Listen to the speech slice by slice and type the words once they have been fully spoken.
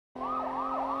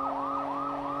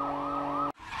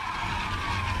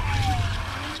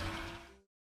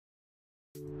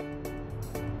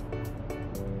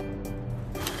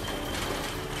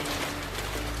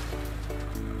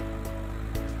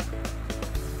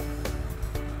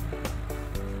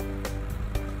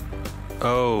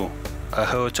Oh, I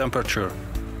have a temperature.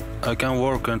 I can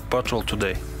work and patrol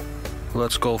today.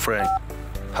 Let's call Frank.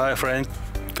 Hi, Frank.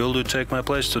 Could you take my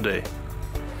place today?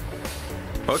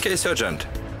 Okay, Sergeant.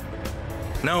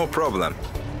 No problem.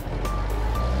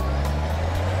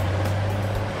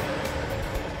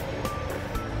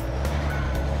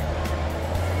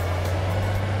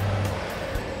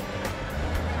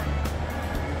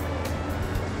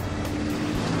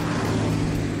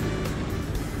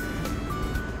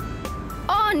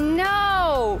 Oh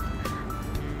no!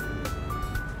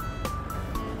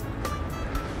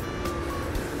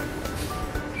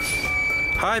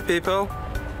 Hi, people.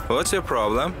 What's your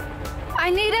problem? I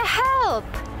need a help.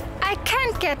 I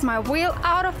can't get my wheel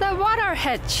out of the water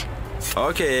hedge.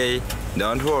 Okay,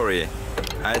 don't worry.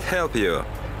 I'll help you.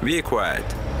 Be quiet.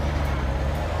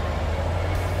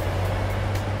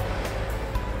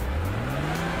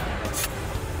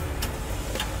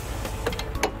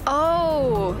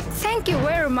 Oh, thank you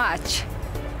very much.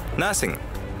 Nothing.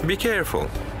 Be careful.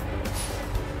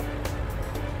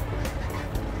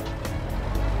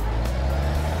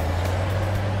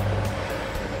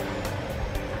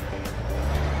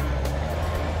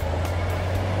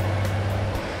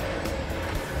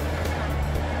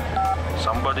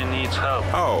 Somebody needs help.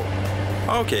 Oh,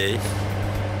 okay.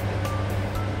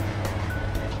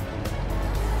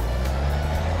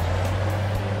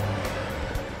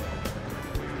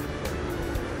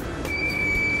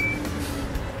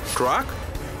 Truck?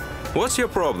 What's your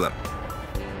problem?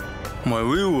 My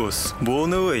wheel was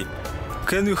blown away.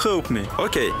 Can you help me?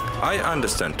 Okay, I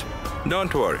understand.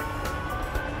 Don't worry.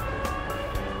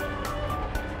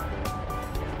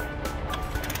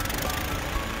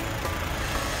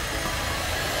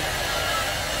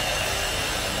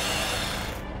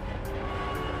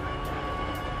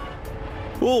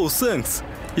 Oh, thanks.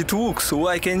 It looks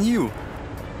like a new.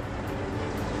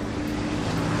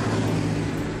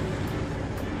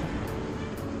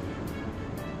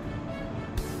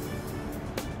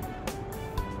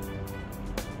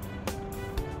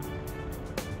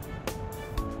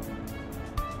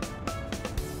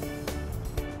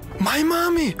 My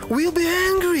mommy will be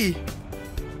angry.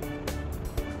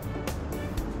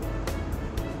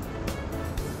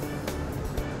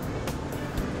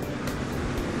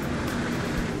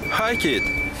 Hi, kid.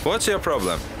 What's your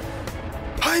problem?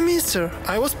 Hi, mister.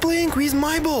 I was playing with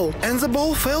my ball and the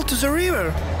ball fell to the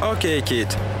river. Okay, kid.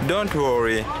 Don't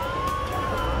worry.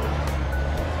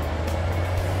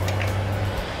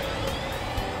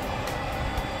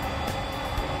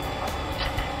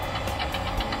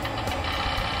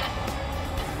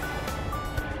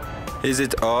 Is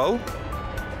it all?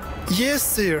 Yes,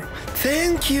 sir.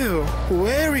 Thank you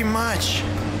very much.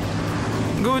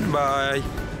 Goodbye.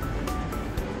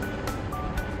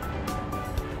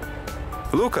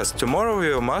 Lucas, tomorrow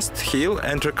you must heal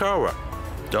and recover.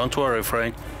 Don't worry,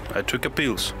 Frank. I took a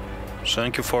pills.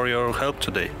 Thank you for your help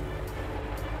today.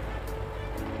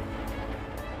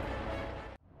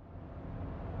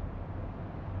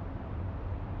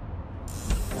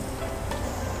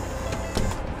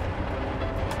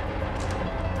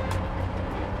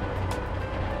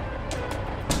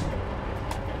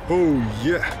 Oh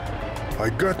yeah, I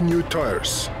got new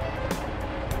tires.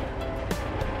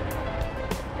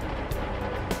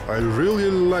 I really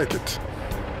like it.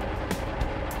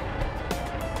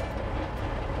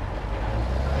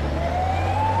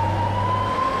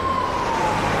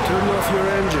 Turn off your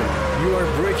engine. You are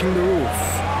breaking the rules.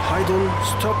 Haydn,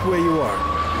 stop where you are.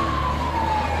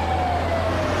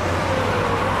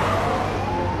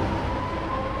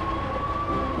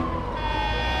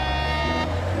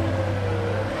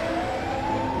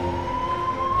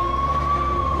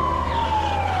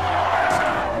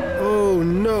 Oh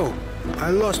no, I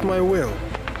lost my wheel.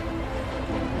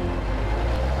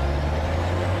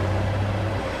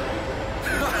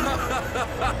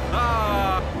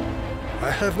 I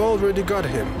have already got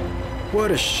him.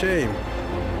 What a shame.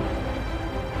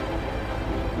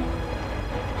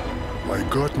 I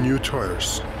got new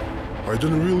tires. I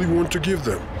don't really want to give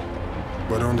them.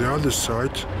 But on the other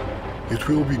side, it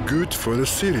will be good for the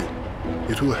city.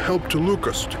 It will help to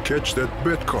Lucas to catch that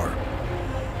bad car.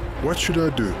 What should I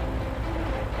do?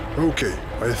 Okay,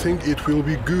 I think it will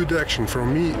be good action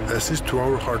from me assist to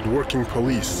our hard-working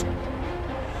police.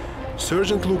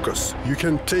 Sergeant Lucas, you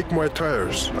can take my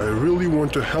tires. I really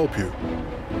want to help you.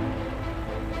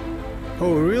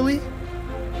 Oh, really?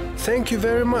 Thank you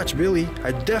very much, Billy.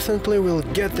 I definitely will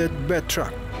get that bad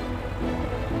truck.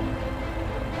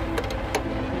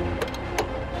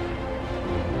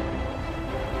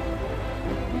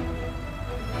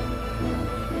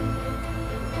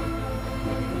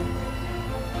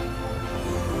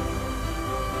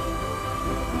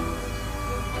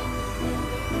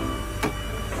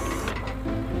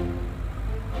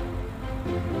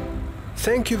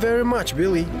 Thank you very much,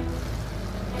 Billy.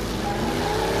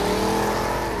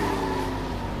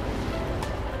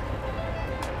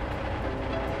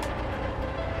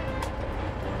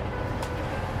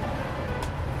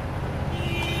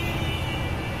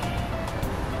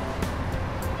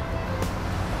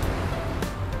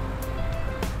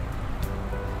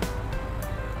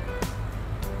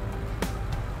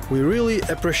 We really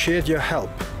appreciate your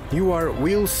help. You are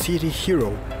Wheel City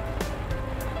hero.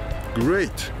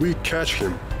 Great, we catch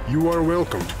him. You are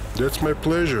welcome. That's my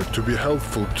pleasure to be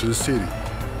helpful to the city.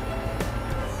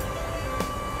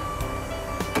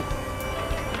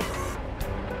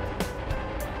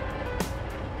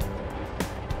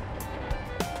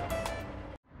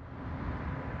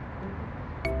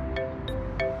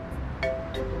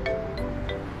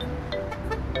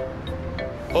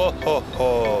 Ho ho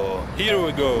ho! Here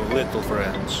we go, little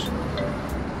friends.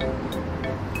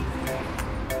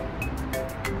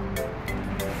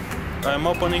 I'm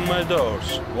opening my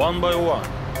doors, one by one.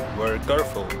 Very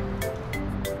careful.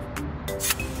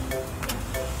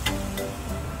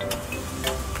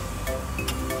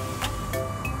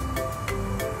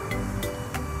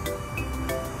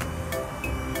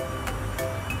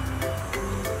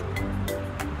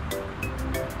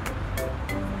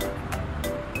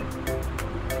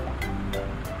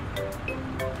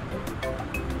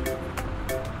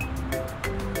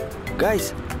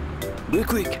 Guys, be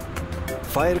quick!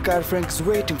 Firecar Frank is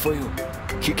waiting for you.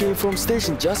 He came from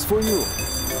station just for you.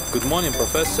 Good morning,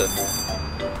 Professor.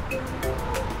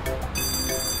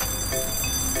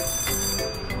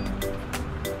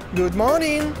 Good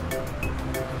morning.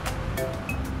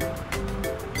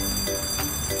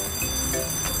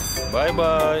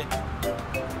 Bye-bye.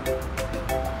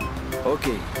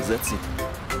 Okay, that's it.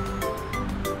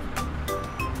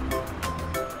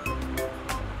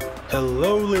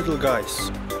 Hello, little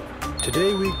guys.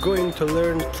 Today we're going to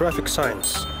learn traffic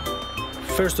signs.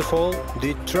 First of all,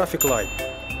 the traffic light.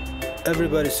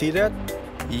 Everybody see that?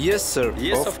 Yes, sir.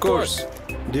 Yes, of course.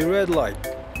 The red light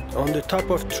on the top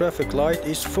of traffic light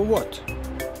is for what?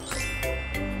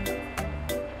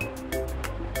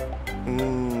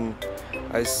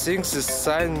 I think this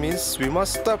sign means we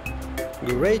must stop.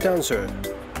 Great answer.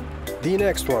 The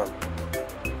next one.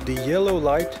 The yellow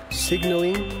light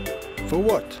signaling for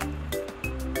what?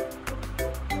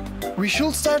 We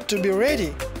should start to be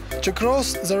ready to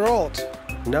cross the road.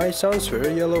 Nice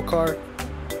answer, yellow car.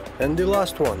 And the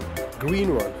last one,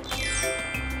 green one.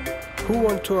 Who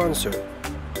want to answer?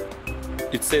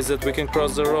 It says that we can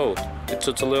cross the road. It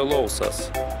totally allows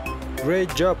us.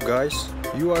 Great job, guys.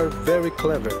 You are very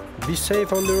clever. Be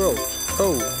safe on the road.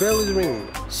 Oh, bell is ringing.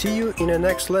 See you in the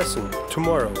next lesson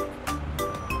tomorrow.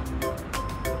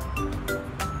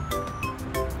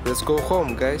 Let's go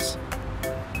home, guys.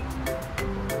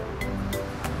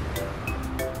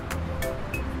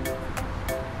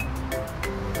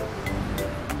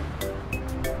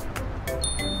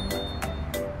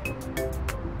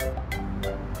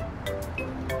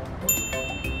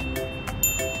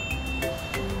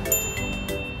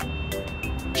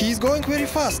 He's going very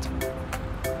fast.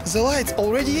 The light's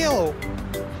already yellow.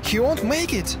 He won't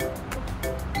make it.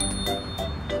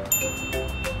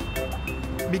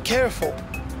 Be careful.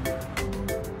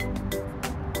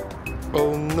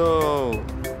 Oh no!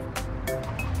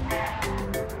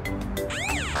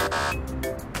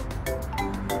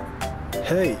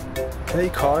 Hey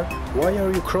car, why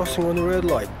are you crossing on the red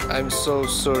light? I'm so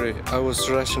sorry. I was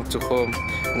rushing to home,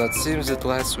 and it seems that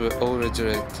lights were already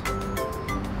red.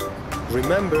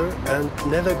 Remember and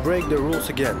never break the rules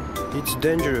again. It's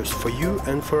dangerous for you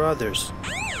and for others.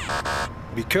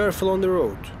 Be careful on the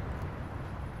road.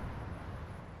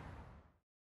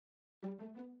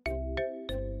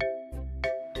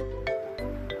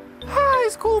 Hi,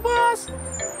 school bus.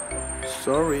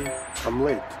 Sorry, I'm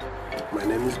late. My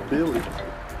name is Billy.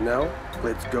 Now,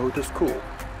 let's go to school.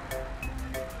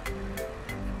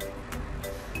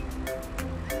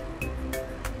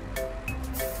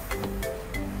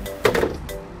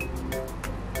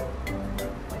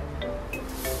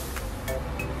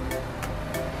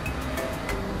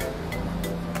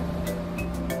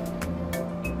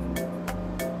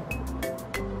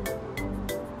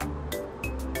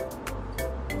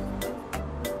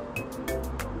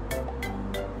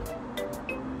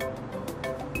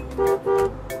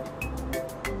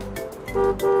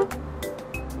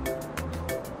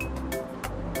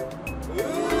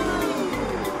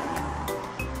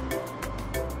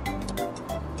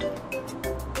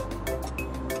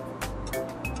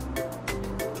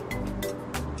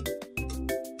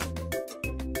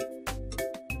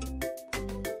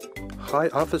 Hi,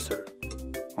 officer.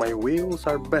 My wheels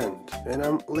are bent and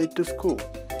I'm late to school.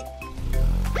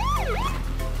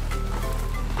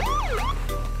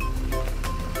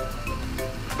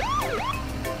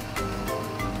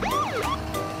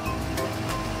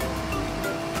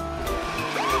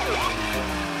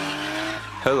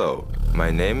 Hello, my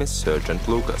name is Sergeant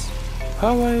Lucas.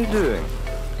 How are you doing?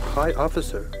 Hi,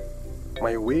 officer.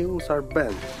 My wheels are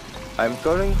bent. I'm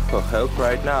calling for help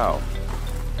right now.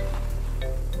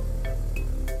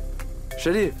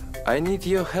 Sheriff, I need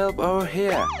your help over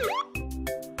here.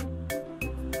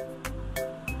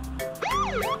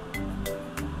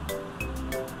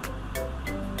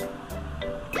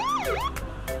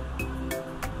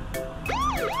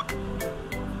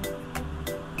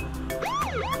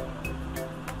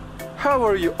 How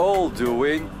are you all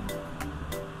doing?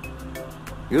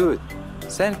 Good,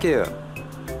 thank you.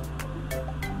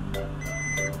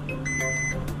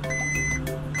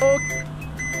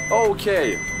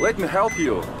 Okay, let me help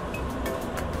you.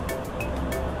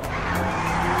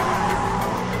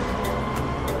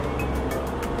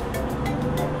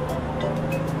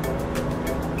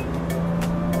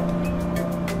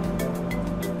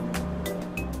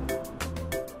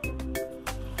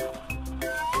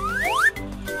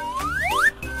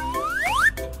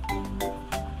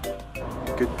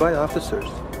 Goodbye, officers.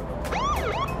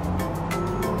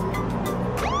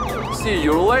 See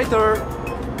you later.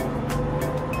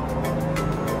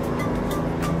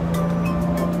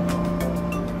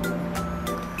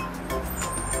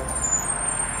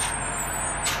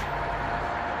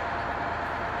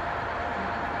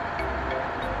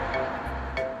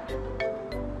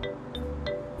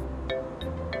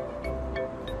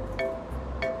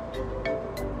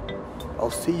 I'll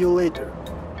see you later.